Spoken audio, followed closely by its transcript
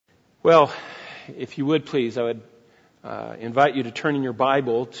Well, if you would please, I would invite you to turn in your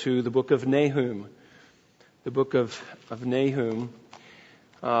Bible to the book of Nahum. The book of Nahum.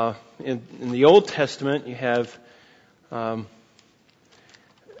 In the Old Testament, you have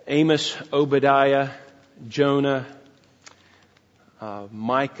Amos, Obadiah, Jonah,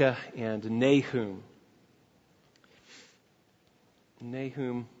 Micah, and Nahum.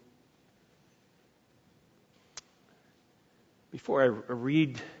 Nahum. Before I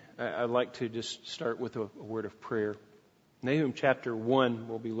read, I'd like to just start with a word of prayer. Nahum chapter 1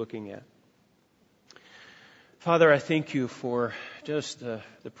 we'll be looking at. Father, I thank you for just the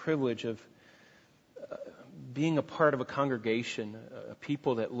privilege of being a part of a congregation, a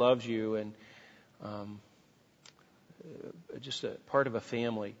people that loves you, and just a part of a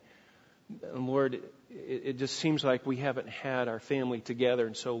family. And Lord, it just seems like we haven't had our family together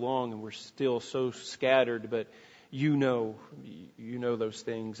in so long, and we're still so scattered, but you know those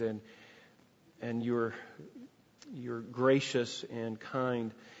things, and you're gracious and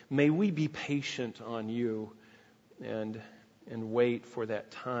kind. May we be patient on you and wait for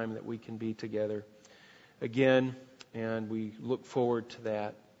that time that we can be together again, and we look forward to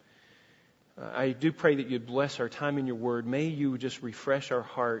that. I do pray that you'd bless our time in your word. May you just refresh our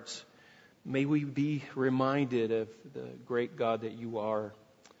hearts. May we be reminded of the great God that you are.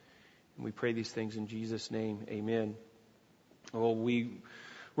 And we pray these things in Jesus' name. Amen. Well, we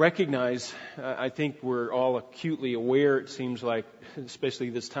recognize, I think we're all acutely aware, it seems like, especially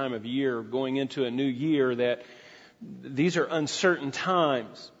this time of year, going into a new year, that these are uncertain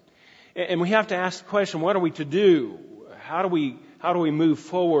times. And we have to ask the question, what are we to do? How do we move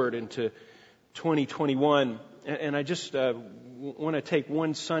forward into 2021? And I just want to take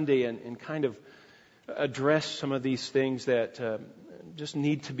one Sunday and kind of address some of these things that just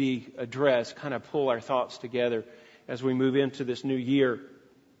need to be addressed, kind of pull our thoughts together as we move into this new year.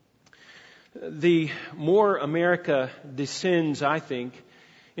 The more America descends, I think,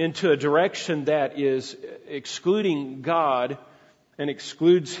 into a direction that is excluding God and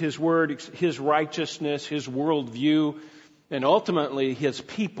excludes His Word, His righteousness, His worldview, and ultimately His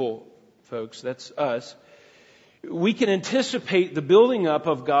people, folks, that's us, we can anticipate the building up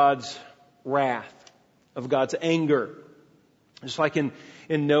of God's wrath, of God's anger. Just like in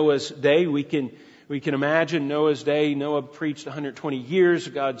Noah's day, we can imagine Noah's day. Noah preached 120 years.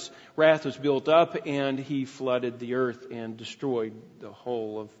 God's wrath was built up, and He flooded the earth and destroyed the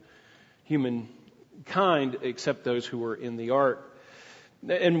whole of humankind, except those who were in the ark.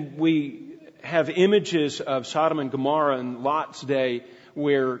 And we have images of Sodom and Gomorrah in Lot's day,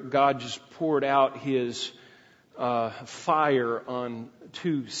 where God just poured out His fire on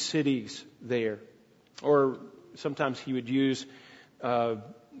two cities there. Or sometimes He would use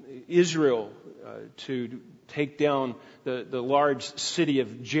Israel to take down the large city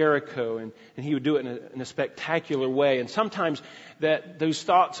of Jericho, and He would do it in a spectacular way. And sometimes those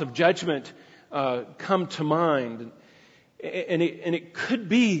thoughts of judgment come to mind, and it could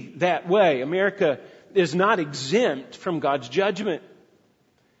be that way. America is not exempt from God's judgment.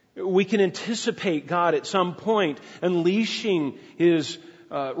 We can anticipate God at some point unleashing His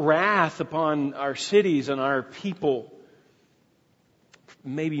wrath upon our cities and our people.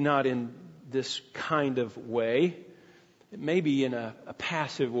 Maybe not in this kind of way. It may be in a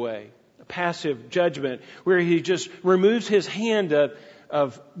passive way, a passive judgment, where He just removes His hand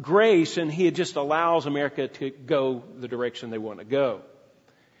of grace, and He just allows America to go the direction they want to go.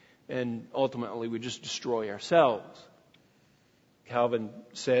 And ultimately we just destroy ourselves. Calvin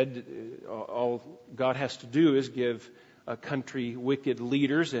said all God has to do is give a country wicked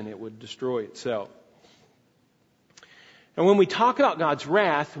leaders, and it would destroy itself. And when we talk about God's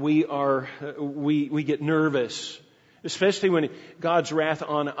wrath, we get nervous, especially when God's wrath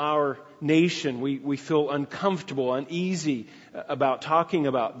on our nation. We feel uncomfortable, uneasy about talking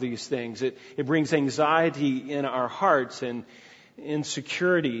about these things. It brings anxiety in our hearts and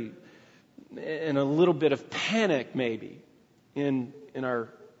insecurity and a little bit of panic, maybe, in our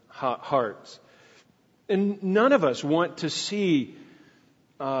hearts. And none of us want to see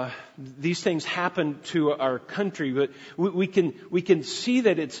these things happen to our country, but we can see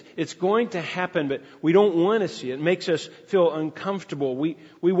that it's going to happen, but we don't want to see it. It makes us feel uncomfortable. We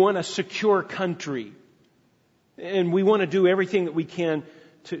want a secure country, and we want to do everything that we can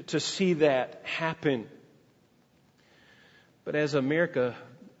to see that happen. But as America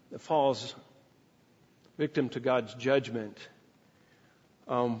falls victim to God's judgment,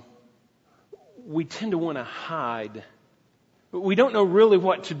 we tend to want to hide. We don't know really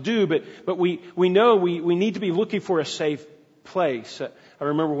what to do, but we know we need to be looking for a safe place. I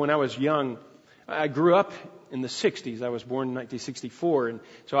remember when I was young, I grew up in the 60s. I was born in 1964, and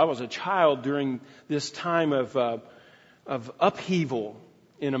so I was a child during this time of upheaval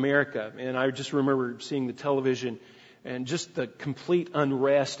in America. And I just remember seeing the television and just the complete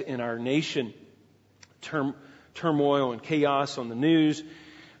unrest in our nation, turmoil and chaos on the news,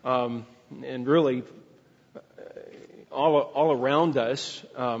 and really all around us,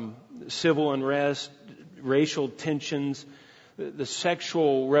 civil unrest, racial tensions, the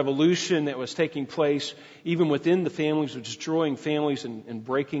sexual revolution that was taking place even within the families, destroying families and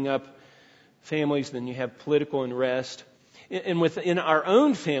breaking up families. Then you have political unrest. And within our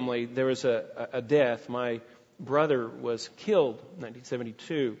own family, there was a death. My brother was killed in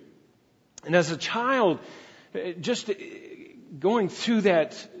 1972. And as a child, just going through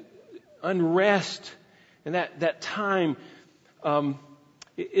that unrest and that time,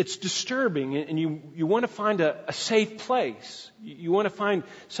 it's disturbing, and you want to find a safe place. You want to find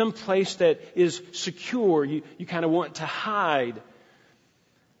some place that is secure. You kind of want to hide.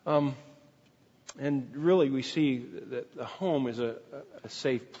 And really, we see that the home is a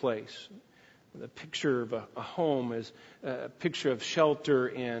safe place. The picture of a home is a picture of shelter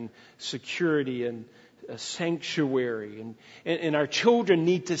and security and a sanctuary. And our children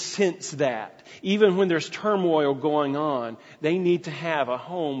need to sense that. Even when there's turmoil going on, they need to have a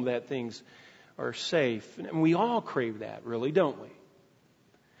home that things are safe. And we all crave that, really, don't we?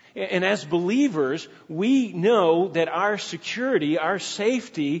 And as believers, we know that our security, our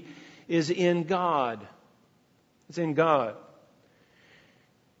safety is in God. It's in God.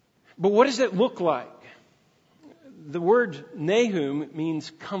 But what does it look like? The word Nahum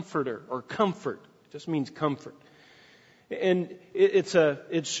means comforter or comfort. It just means comfort. And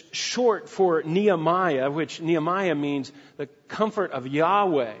it's short for Nehemiah, which Nehemiah means the comfort of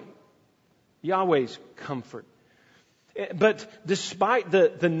Yahweh. Yahweh's comfort. But despite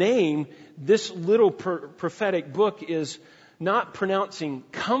the name, this little prophetic book is not pronouncing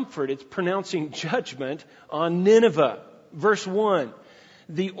comfort, it's pronouncing judgment on Nineveh. Verse 1,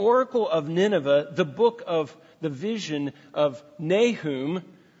 the oracle of Nineveh, the book of the vision of Nahum,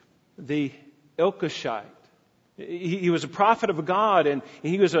 the Elkoshite. He was a prophet of God, and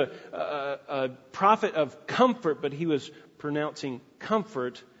he was a prophet of comfort, but he was pronouncing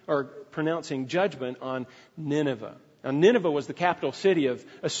comfort or pronouncing judgment on Nineveh. Now, Nineveh was the capital city of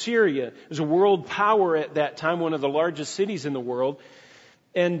Assyria. It was a world power at that time, one of the largest cities in the world.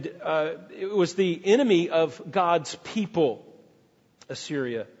 And it was the enemy of God's people,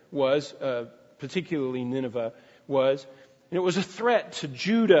 Assyria was, particularly Nineveh was. And it was a threat to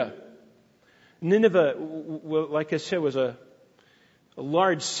Judah. Nineveh, like I said, was a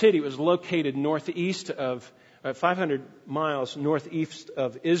large city. It was located northeast of, 500 miles northeast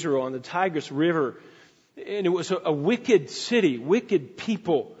of Israel on the Tigris River. And it was a wicked city, wicked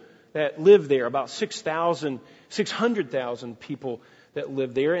people that lived there, about 600,000 people that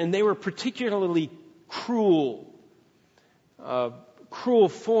lived there. And they were particularly cruel. Cruel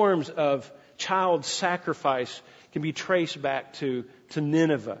forms of child sacrifice can be traced back to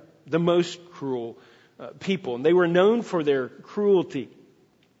Nineveh, the most cruel people. And they were known for their cruelty.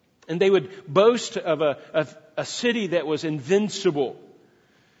 And they would boast of a city that was invincible.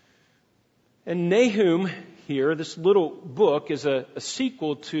 And Nahum here, this little book, is a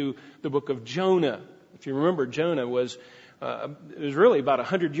sequel to the book of Jonah. If you remember, Jonah was, it was really about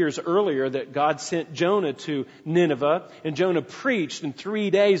 100 years earlier that God sent Jonah to Nineveh. And Jonah preached. In 3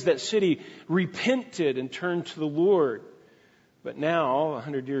 days, that city repented and turned to the Lord. But now,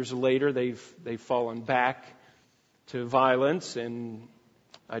 100 years later, they've fallen back to violence and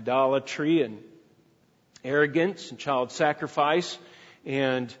idolatry and arrogance and child sacrifice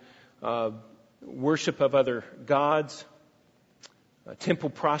and worship of other gods,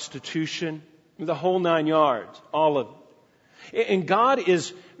 temple prostitution, the whole 9 yards, all of it. And God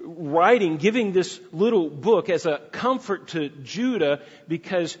is writing, giving this little book as a comfort to Judah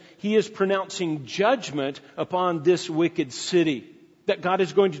because He is pronouncing judgment upon this wicked city. That God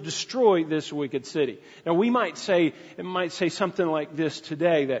is going to destroy this wicked city. Now we might say something like this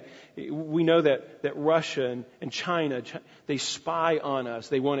today, that we know that Russia and China, they spy on us.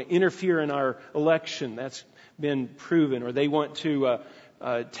 They want to interfere in our election. That's been proven. Or they want to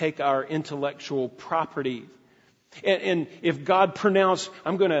take our intellectual property. And if God pronounced,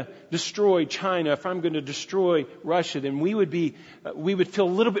 I'm going to destroy China, if I'm going to destroy Russia, then we would feel a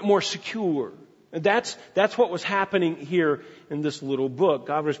little bit more secure. And that's what was happening here in this little book.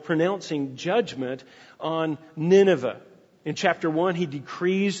 God was pronouncing judgment on Nineveh. In chapter 1, He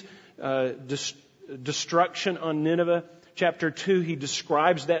decrees destruction on Nineveh. Chapter 2, He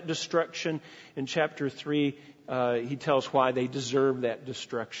describes that destruction. In chapter 3, He tells why they deserve that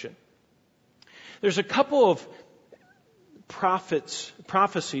destruction. There's a couple of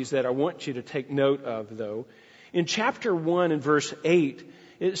prophecies that I want you to take note of, though. In chapter 1 and verse 8,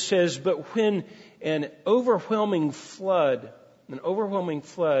 it says, "But when with an overwhelming flood,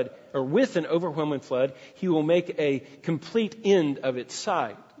 he will make a complete end of its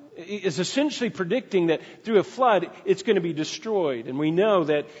sight." It's essentially predicting that through a flood, it's going to be destroyed. And we know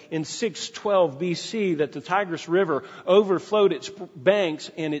that in 612 BC that the Tigris River overflowed its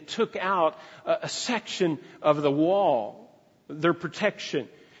banks and it took out a section of the wall, their protection.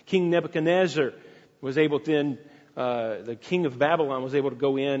 King Nebuchadnezzar was able then, the king of Babylon was able to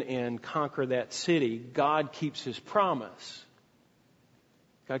go in and conquer that city. God keeps His promise.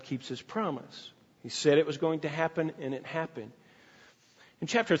 God keeps His promise. He said it was going to happen, and it happened. In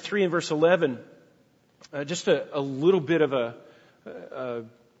chapter 3 and verse 11, just a little bit of a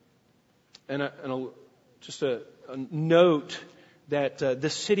note that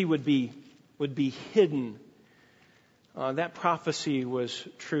this city would be hidden. That prophecy was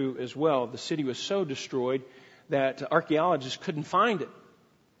true as well. The city was so destroyed that archaeologists couldn't find it.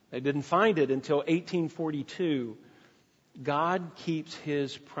 They didn't find it until 1842. God keeps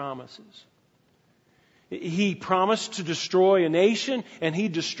His promises. He promised to destroy a nation, and He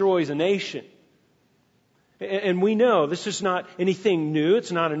destroys a nation. And we know this is not anything new.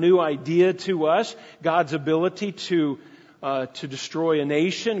 It's not a new idea to us. God's ability to destroy a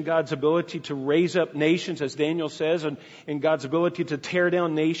nation, God's ability to raise up nations, as Daniel says, and God's ability to tear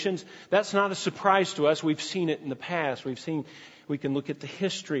down nations. That's not a surprise to us. We've seen it in the past. We can look at the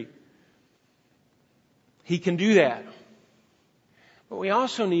history. He can do that. But we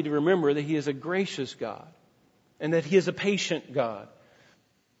also need to remember that He is a gracious God and that He is a patient God.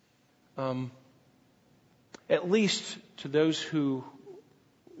 At least to those who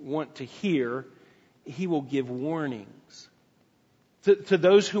want to hear, He will give warnings. To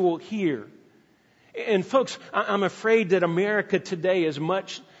those who will hear. And folks, I'm afraid that America today is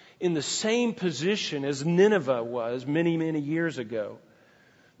much in the same position as Nineveh was many, many years ago.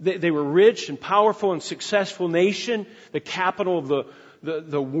 They were rich and powerful and successful nation, the capital of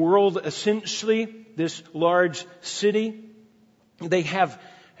the world, essentially, this large city. They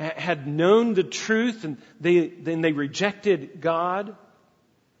had known the truth, and then they rejected God.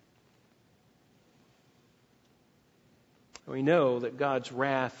 We know that God's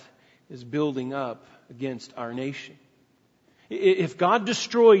wrath is building up against our nation. If God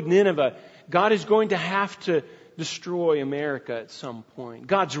destroyed Nineveh, God is going to have to destroy America at some point.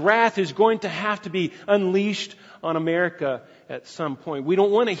 God's wrath is going to have to be unleashed on America at some point. We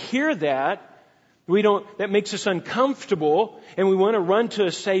don't want to hear that. That makes us uncomfortable, and we want to run to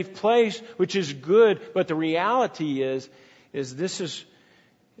a safe place, which is good. But the reality is this is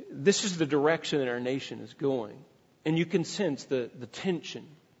the direction that our nation is going. And you can sense the tension.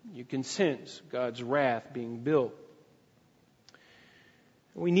 You can sense God's wrath being built.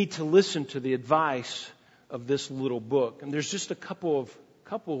 We need to listen to the advice of this little book. And there's just a couple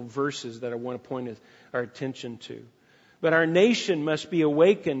of verses that I want to point our attention to. But our nation must be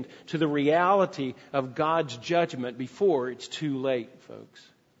awakened to the reality of God's judgment before it's too late, folks.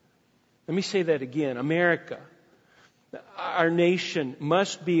 Let me say that again. America, our nation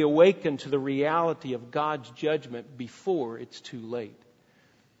must be awakened to the reality of God's judgment before it's too late.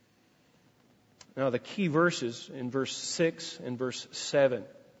 Now, the key verses in verse 6 and verse 7.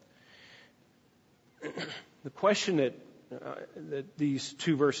 The question that these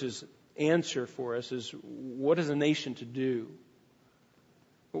two verses answer for us is, what is a nation to do?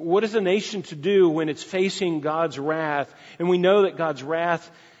 What is a nation to do when it's facing God's wrath? And we know that God's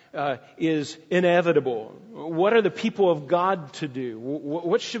wrath is inevitable. What are the people of God to do?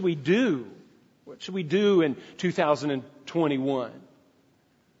 What should we do? What should we do in 2021?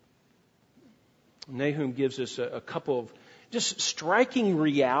 Nahum gives us a couple of just striking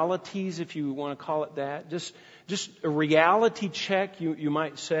realities, if you want to call it that. Just a reality check, you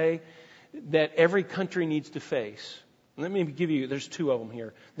might say, that every country needs to face. Let me give you, there's two of them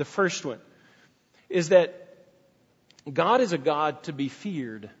here. The first one is that God is a God to be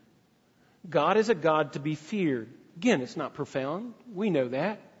feared. God is a God to be feared. Again, it's not profound. We know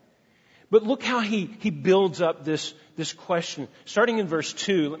that. But look how he builds up this question. Starting in verse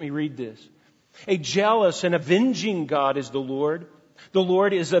 2, let me read this. A jealous and avenging God is the Lord. The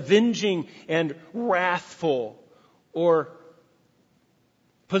Lord is avenging and wrathful, or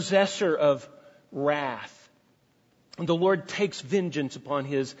possessor of wrath. And the Lord takes vengeance upon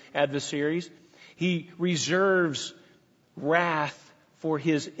His adversaries. He reserves wrath for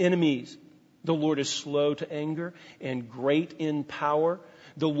His enemies. The Lord is slow to anger and great in power.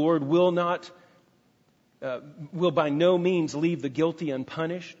 The Lord will by no means leave the guilty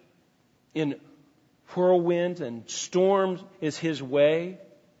unpunished. In whirlwind and storm is His way.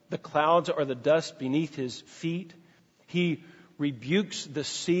 The clouds are the dust beneath His feet. He rebukes the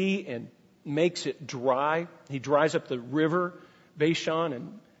sea and makes it dry. He dries up the river,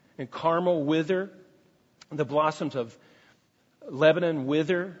 Bashan and Carmel wither. The blossoms of Lebanon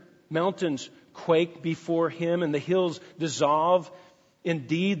wither. Mountains quake before Him and the hills dissolve.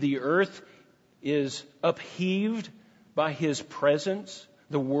 Indeed, the earth is upheaved by His presence,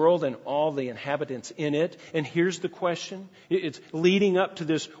 the world and all the inhabitants in it. And here's the question. It's leading up to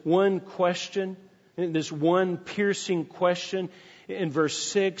this one question, this one piercing question in verse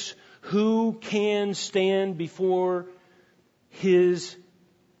 6. Who can stand before His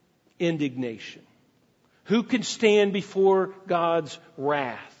indignation? Who can stand before God's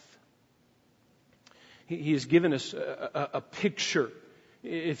wrath? He has given us a picture,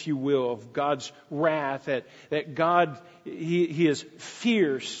 if you will, of God's wrath, that God, He is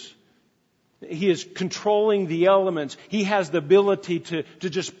fierce. He is controlling the elements. He has the ability to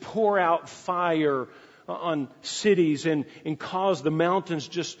just pour out fire on cities and cause the mountains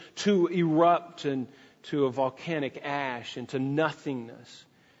just to erupt into a volcanic ash, into nothingness.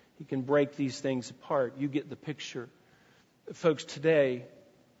 He can break these things apart. You get the picture. Folks, today,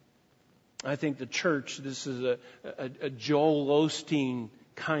 I think the church, this is a Joel Osteen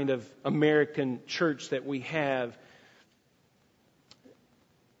kind of American church that we have.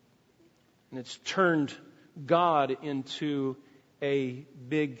 And it's turned God into a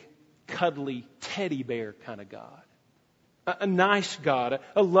big, cuddly teddy bear kind of God. A nice God,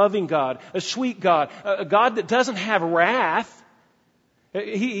 a loving God, a sweet God, a God that doesn't have wrath.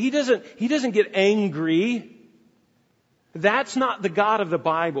 He doesn't get angry. That's not the God of the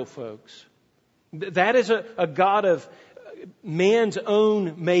Bible, folks. That is a God of man's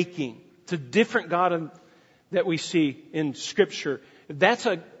own making. It's a different God that we see in Scripture. That's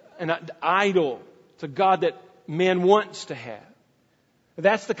an idol. It's a God that man wants to have.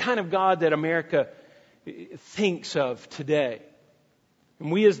 That's the kind of God that America thinks of today.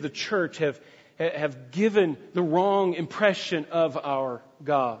 And we as the church have given the wrong impression of our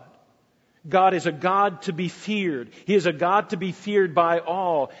God. God is a God to be feared. He is a God to be feared by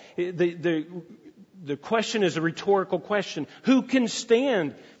all. The question is a rhetorical question. Who can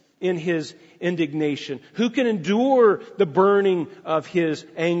stand in His indignation? Who can endure the burning of His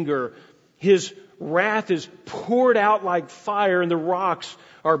anger? His wrath is poured out like fire and the rocks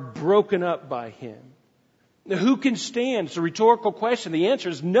are broken up by Him. Now, who can stand? It's a rhetorical question. The answer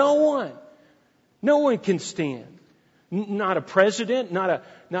is no one. No one can stand. Not a president, not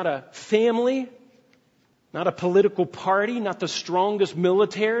a family, not a political party, not the strongest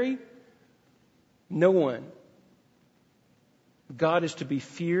military. No one. God is to be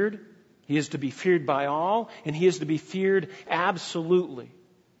feared. He is to be feared by all, and He is to be feared absolutely.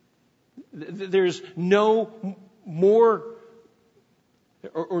 There's no more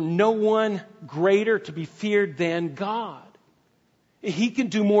or no one greater to be feared than God. He can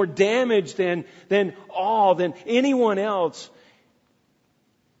do more damage than anyone else.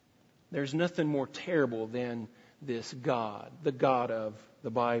 There's nothing more terrible than this God, the God of the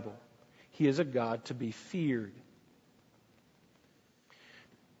Bible. He is a God to be feared.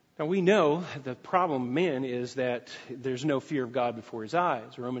 Now we know the problem of man is that there's no fear of God before his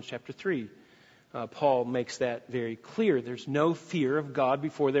eyes. Romans chapter 3. Paul makes that very clear. There's no fear of God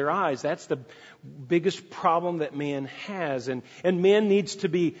before their eyes. That's the biggest problem that man has. And man needs to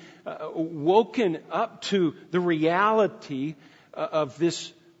be woken up to the reality of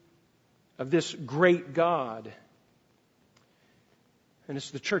this great God. And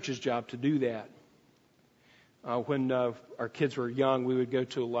it's the church's job to do that. When our kids were young, we would go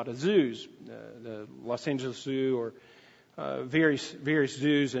to a lot of zoos, the Los Angeles Zoo or various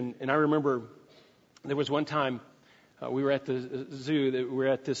zoos. And I remember there was one time we were at the zoo, we were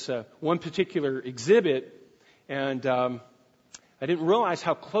at this one particular exhibit, and I didn't realize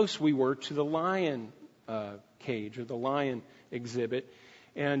how close we were to the lion cage or the lion exhibit,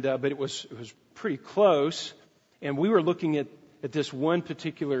 and but it was pretty close, and we were looking at this one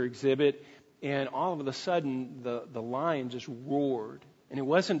particular exhibit, and all of a sudden the lion just roared, and it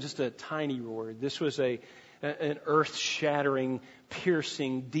wasn't just a tiny roar. This was an earth-shattering,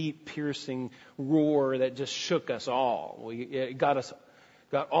 deep piercing roar that just shook us all. It got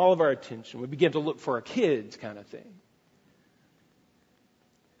all of our attention. We began to look for our kids, kind of thing.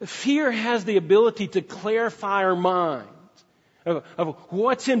 Fear has the ability to clarify our minds of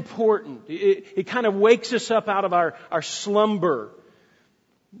what's important. It kind of wakes us up out of our slumber.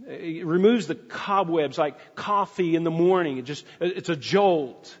 It removes the cobwebs like coffee in the morning. It's a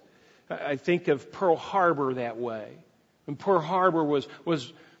jolt. I think of Pearl Harbor that way. When Pearl Harbor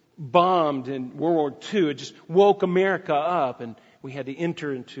was bombed in World War II. It just woke America up and we had to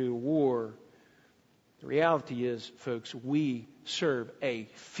enter into war. The reality is, folks, we serve a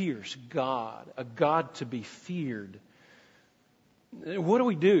fierce God, a God to be feared. What do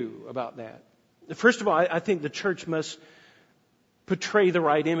we do about that? First of all, I think the church must portray the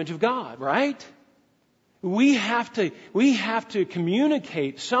right image of God, right? We have to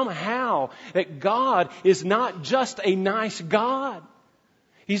communicate somehow that God is not just a nice God.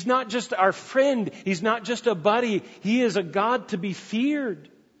 He's not just our friend. He's not just a buddy. He is a God to be feared.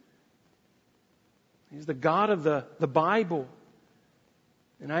 He's the God of the Bible.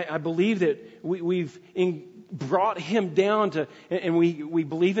 And I believe that we've brought Him down to, and we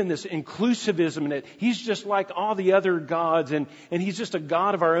believe in this inclusivism, and that He's just like all the other gods, and He's just a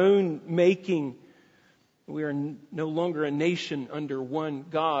God of our own making. We are no longer a nation under one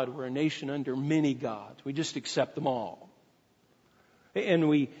God. We're a nation under many gods. We just accept them all.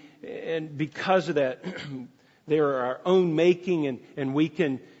 And because of that, they are our own making, and we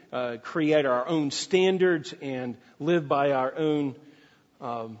can create our own standards and live by our own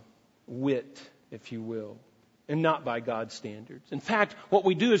wit, if you will, and not by God's standards. In fact, what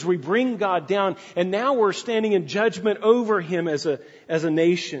we do is we bring God down, and now we're standing in judgment over Him as a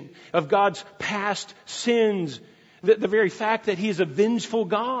nation of God's past sins. The very fact that He's a vengeful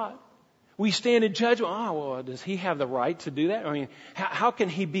God. We stand in judgment. Oh, well, does He have the right to do that? I mean, how can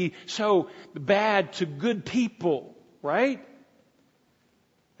He be so bad to good people, right?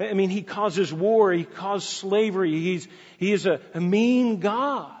 I mean, He causes war. He caused slavery. He is a mean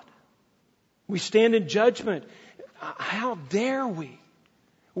God. We stand in judgment. How dare we?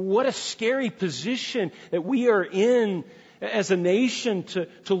 What a scary position that we are in as a nation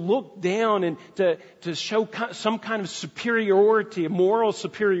to look down and to show some kind of superiority, a moral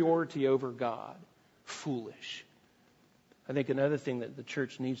superiority over God. Foolish. I think another thing that the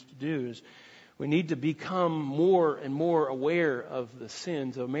church needs to do is we need to become more and more aware of the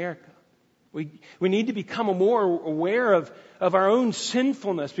sins of America. We need to become more aware of our own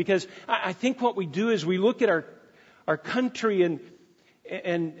sinfulness, because I think what we do is we look at our country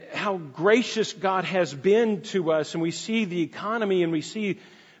and how gracious God has been to us, and we see the economy, and we see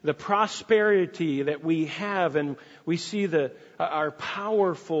the prosperity that we have, and we see our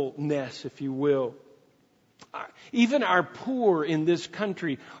powerfulness, if you will. Even our poor in this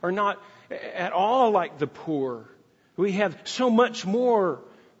country are not at all like the poor. We have so much more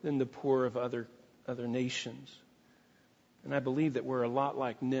than the poor of other nations. And I believe that we're a lot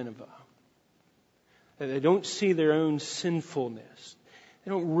like Nineveh. They don't see their own sinfulness. They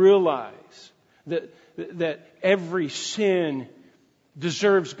don't realize that every sin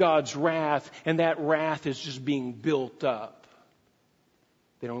deserves God's wrath, and that wrath is just being built up.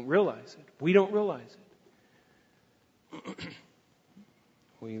 They don't realize it. We don't realize it.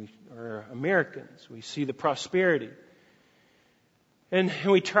 We are Americans. We see the prosperity. And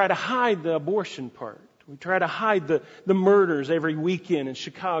we try to hide the abortion part. We try to hide the murders every weekend in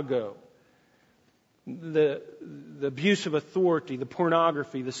Chicago. The abuse of authority, the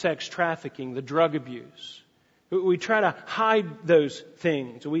pornography, the sex trafficking, the drug abuse. We try to hide those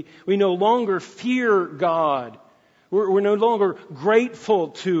things. We no longer fear God. We're no longer grateful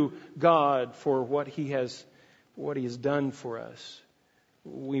to God for what He has done for us.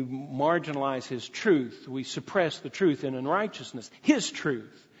 We marginalize His truth. We suppress the truth in unrighteousness. His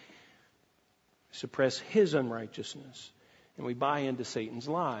truth. Suppress His unrighteousness. And we buy into Satan's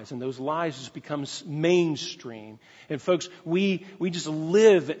lies. And those lies just become mainstream. And folks, we just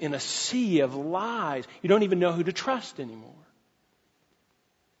live in a sea of lies. You don't even know who to trust anymore.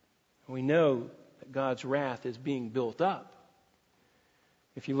 We know that God's wrath is being built up.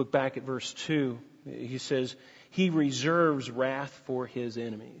 If you look back at verse 2, He says, He reserves wrath for His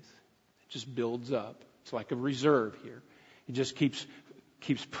enemies. It just builds up. It's like a reserve here. It just keeps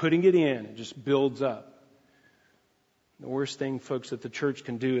putting it in. It just builds up. The worst thing, folks, that the church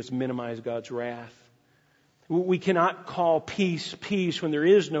can do is minimize God's wrath. We cannot call peace peace when there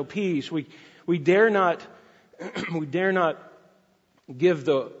is no peace. We dare not give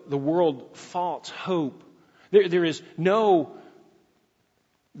the world false hope. There's no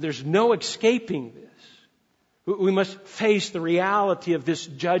escaping this. We must face the reality of this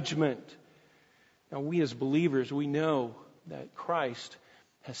judgment. Now, we as believers, we know that Christ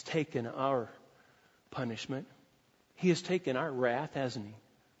has taken our punishment. He has taken our wrath, hasn't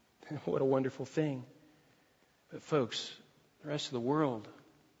He? What a wonderful thing. But folks, the rest of the world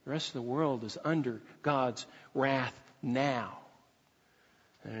is under God's wrath now.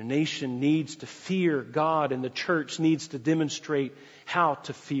 And a nation needs to fear God, and the church needs to demonstrate how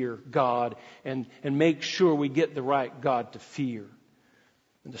to fear God and make sure we get the right God to fear.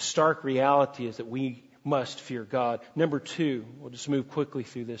 And the stark reality is that we must fear God. Number 2, we'll just move quickly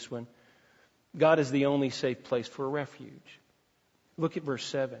through this one. God is the only safe place for a refuge. Look at verse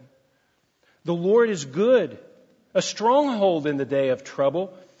 7. The Lord is good, a stronghold in the day of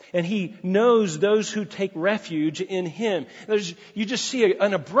trouble, and He knows those who take refuge in Him. You just see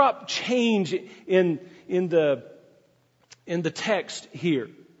an abrupt change in the text here.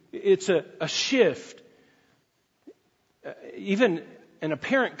 It's a shift. Even an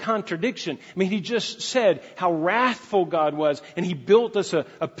apparent contradiction. I mean, He just said how wrathful God was, and He built us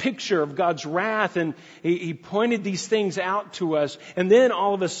a picture of God's wrath, and He pointed these things out to us. And then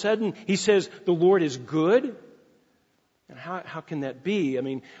all of a sudden, He says, the Lord is good? And how can that be? I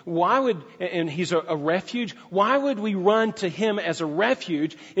mean, and He's a refuge, why would we run to Him as a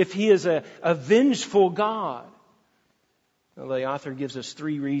refuge if He is a vengeful God? Well, the author gives us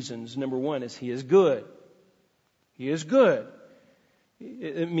 3 reasons. Number 1 is He is good. He is good.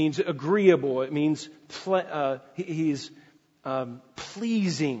 It means agreeable. It means He's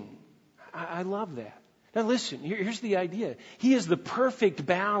pleasing. I love that. Now listen, here's the idea. He is the perfect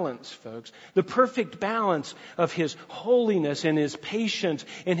balance, folks. The perfect balance of His holiness and His patience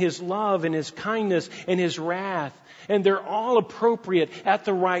and His love and His kindness and His wrath. And they're all appropriate at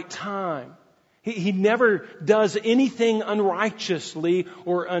the right time. He never does anything unrighteously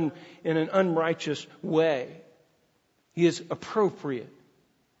or in an unrighteous way. He is appropriate.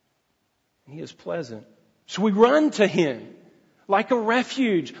 He is pleasant. So we run to Him like a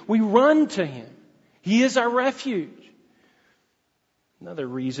refuge. We run to Him. He is our refuge. Another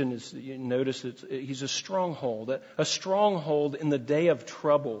reason is, you notice, He's a stronghold in the day of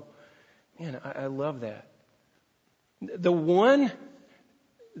trouble. Man, I love that. The one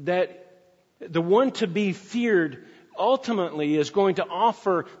to be feared ultimately is going to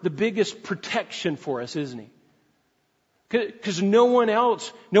offer the biggest protection for us, isn't He? Because no one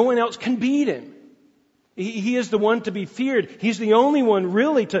else can beat Him. He is the one to be feared. He's the only one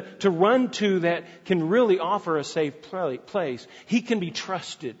really to run to that can really offer a safe place. He can be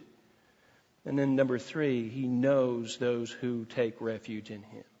trusted. And then number 3, He knows those who take refuge in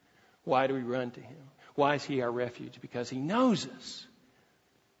Him. Why do we run to Him? Why is He our refuge? Because He knows us.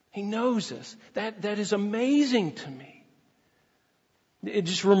 He knows us. That is amazing to me. It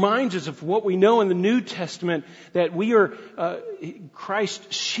just reminds us of what we know in the New Testament, that we are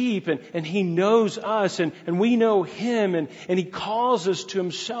Christ's sheep, and He knows us, and we know Him, and He calls us to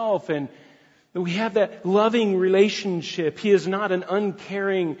Himself, and we have that loving relationship. He is not an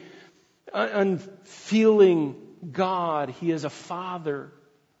uncaring, unfeeling God. He is a Father.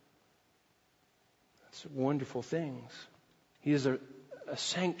 That's wonderful things. He is a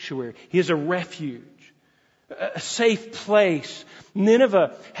sanctuary. He is a refuge. A safe place.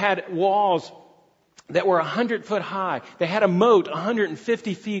 Nineveh had walls that were 100 foot high. They had a moat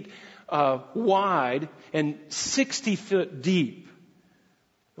 150 feet wide and 60 foot deep.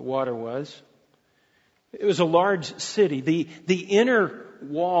 The water was. It was a large city. The inner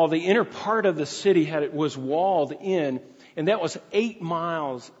wall, the inner part of the city was walled in, and that was 8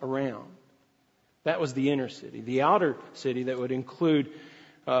 miles around. That was the inner city. The outer city that would include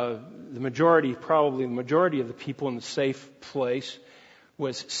the majority of the people in the safe place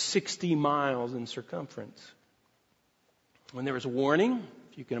was 60 miles in circumference. When there was a warning,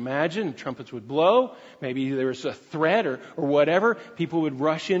 if you can imagine, trumpets would blow, maybe there was a threat or whatever, people would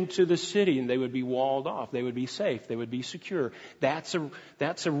rush into the city and they would be walled off. They would be safe. They would be secure. That's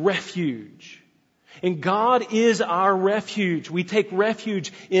a refuge. And God is our refuge. We take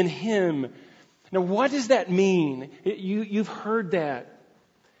refuge in Him. Now, what does that mean? You've heard that.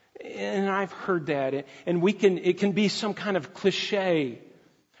 And I've heard that, and it can be some kind of cliche.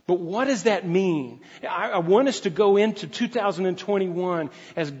 But what does that mean? I want us to go into 2021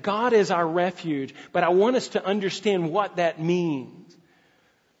 as God is our refuge, but I want us to understand what that means.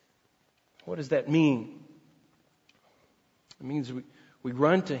 What does that mean? It means we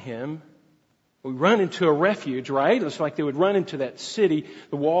run to Him. We run into a refuge, right? It's like they would run into that city,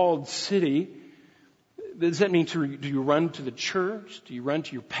 the walled city. Does that mean do you run to the church? Do you run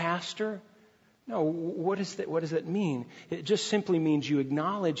to your pastor? No. What does that mean? It just simply means you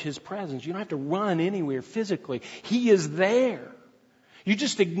acknowledge His presence. You don't have to run anywhere physically. He is there. You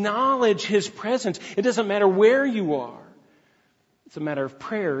just acknowledge His presence. It doesn't matter where you are. It's a matter of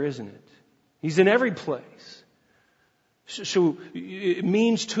prayer, isn't it? He's in every place. So it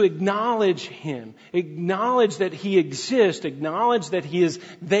means to acknowledge Him. Acknowledge that He exists. Acknowledge that He is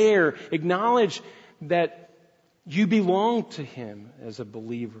there. Acknowledge that you belong to Him as a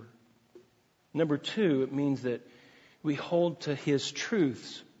believer. Number 2, it means that we hold to His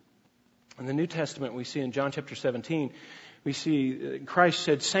truths. In the New Testament, we see in John chapter 17, We see Christ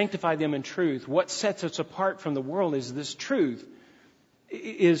said, sanctify them in truth. What sets us apart from the world is this truth,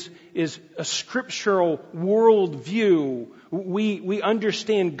 is a scriptural worldview. We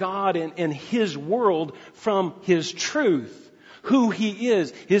understand God and His world from His truth, who He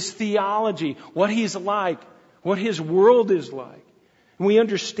is, His theology, what He's like, what His world is like. And we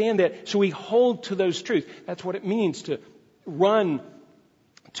understand that, so we hold to those truths. That's what it means to run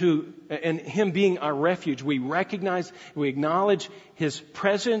to, and Him being our refuge. We recognize, we acknowledge His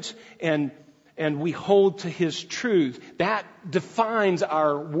presence, and we hold to His truth. That defines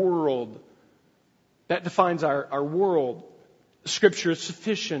our world. That defines our world. Scripture is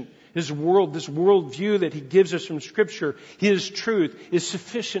sufficient. His world, this worldview that He gives us from Scripture, His truth is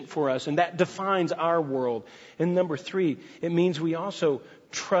sufficient for us, and that defines our world. And number 3, it means we also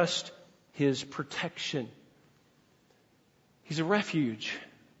trust His protection. He's a refuge.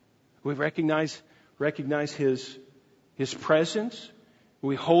 We recognize His presence.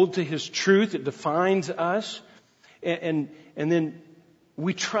 We hold to His truth. It defines us. And then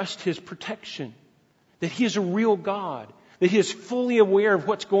we trust His protection. That He is a real God. That He is fully aware of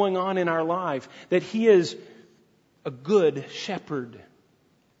what's going on in our life. That He is a good shepherd.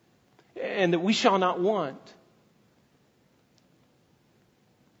 And that we shall not want.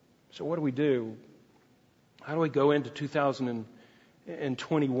 So what do we do? How do we go into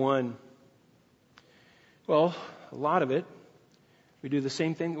 2021? Well, a lot of it, we do the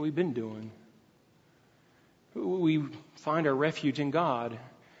same thing that we've been doing. We find our refuge in God,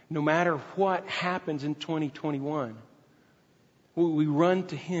 no matter what happens in 2021. We run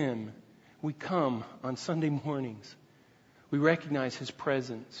to Him. We come on Sunday mornings. We recognize His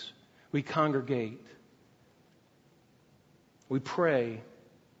presence. We congregate. We pray.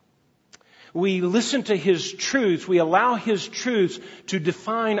 We listen to His truth. We allow His truths to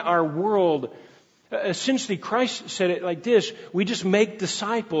define our world. Essentially, Christ said it like this: we just make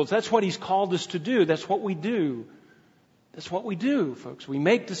disciples. That's what He's called us to do. That's what we do. That's what we do, folks. We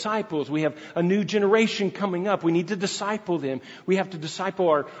make disciples. We have a new generation coming up. We need to disciple them. We have to disciple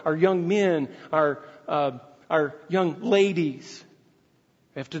our young men, our young ladies.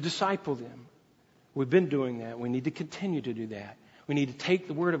 We have to disciple them. We've been doing that. We need to continue to do that. We need to take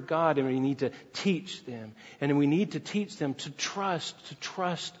the Word of God and we need to teach them. And we need to teach them to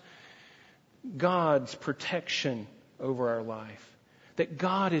trust God's protection over our life. That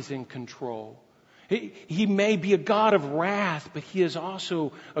God is in control. He may be a God of wrath, but He is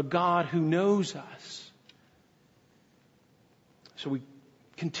also a God who knows us. So we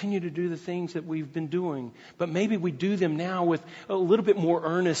continue to do the things that we've been doing, but maybe we do them now with a little bit more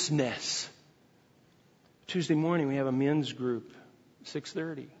earnestness. Tuesday morning we have a men's group,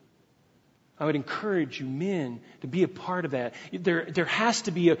 6:30. I would encourage you, men, to be a part of that. There has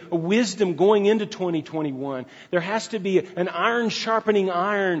to be a wisdom going into 2021. There has to be an iron sharpening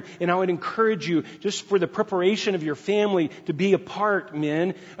iron. And I would encourage you, just for the preparation of your family, to be a part,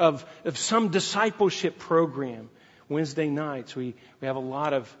 men, of some discipleship program. Wednesday nights, we have a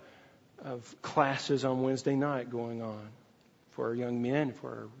lot of classes on Wednesday night going on for our young men,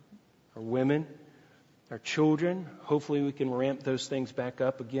 for our women, our children. Hopefully we can ramp those things back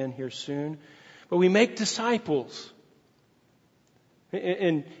up again here soon. But we make disciples.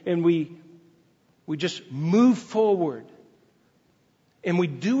 And we just move forward. And we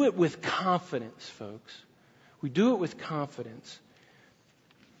do it with confidence, folks. We do it with confidence.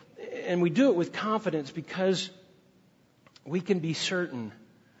 And we do it with confidence because we can be certain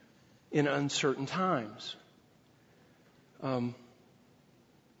in uncertain times. A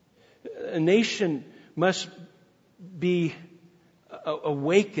nation must be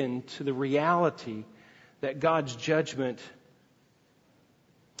awakened to the reality that God's judgment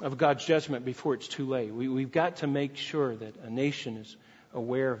before it's too late. We've got to make sure that a nation is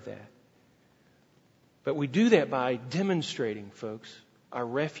aware of that. But we do that by demonstrating, folks, our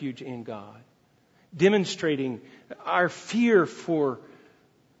refuge in God. Demonstrating our fear for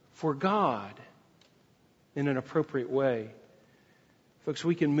God in an appropriate way. Folks,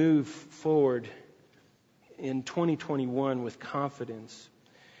 we can move forward in 2021 with confidence,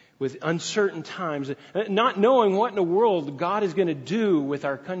 with uncertain times, not knowing what in the world God is going to do with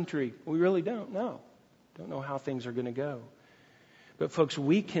our country. We really don't know. Don't know how things are going to go. But folks,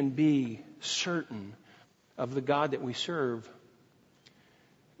 we can be certain of the God that we serve.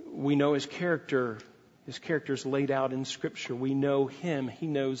 We know His character. His character is laid out in Scripture. We know Him. He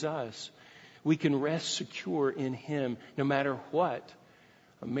knows us. We can rest secure in Him no matter what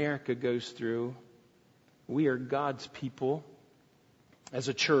America goes through. We are God's people as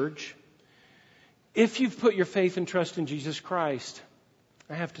a church. If you've put your faith and trust in Jesus Christ,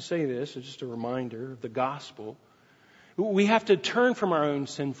 I have to say this, it's just a reminder of the gospel. We have to turn from our own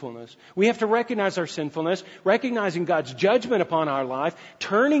sinfulness. We have to recognize our sinfulness, recognizing God's judgment upon our life,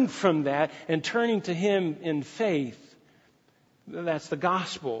 turning from that and turning to Him in faith. That's the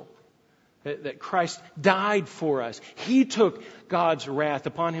gospel. That Christ died for us. He took God's wrath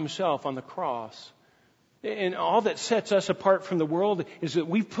upon Himself on the cross. And all that sets us apart from the world is that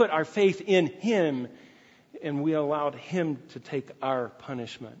we've put our faith in Him and we allowed Him to take our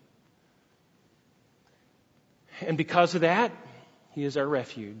punishment. And because of that, He is our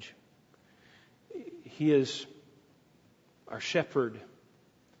refuge. He is our shepherd,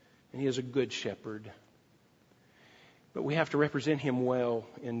 and He is a good shepherd. But we have to represent Him well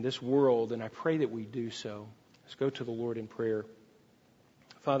in this world, and I pray that we do so. Let's go to the Lord in prayer.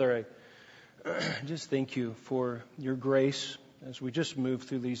 Father, I just thank You for Your grace as we just move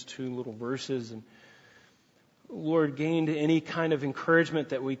through these two little verses, and Lord, gained any kind of encouragement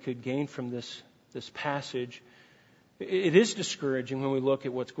that we could gain from this passage. It is discouraging when we look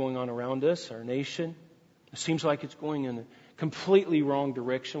at what's going on around us, our nation. It seems like it's going in a completely wrong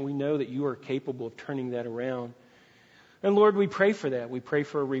direction. We know that You are capable of turning that around. And Lord, we pray for that. We pray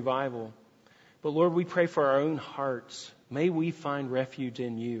for a revival. But Lord, we pray for our own hearts. May we find refuge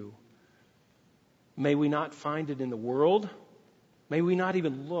in You. May we not find it in the world. May we not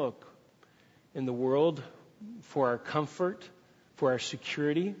even look in the world for our comfort, for our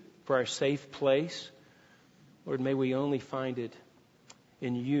security, for our safe place. Lord, may we only find it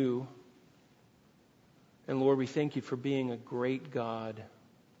in You. And Lord, we thank You for being a great God,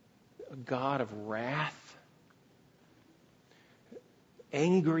 a God of wrath,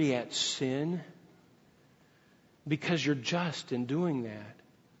 angry at sin, because You're just in doing that.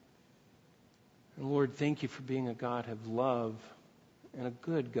 And Lord, thank You for being a God of love and a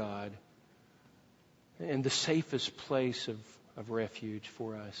good God and the safest place of refuge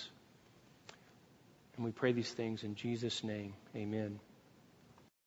for us. And we pray these things in Jesus' name. Amen.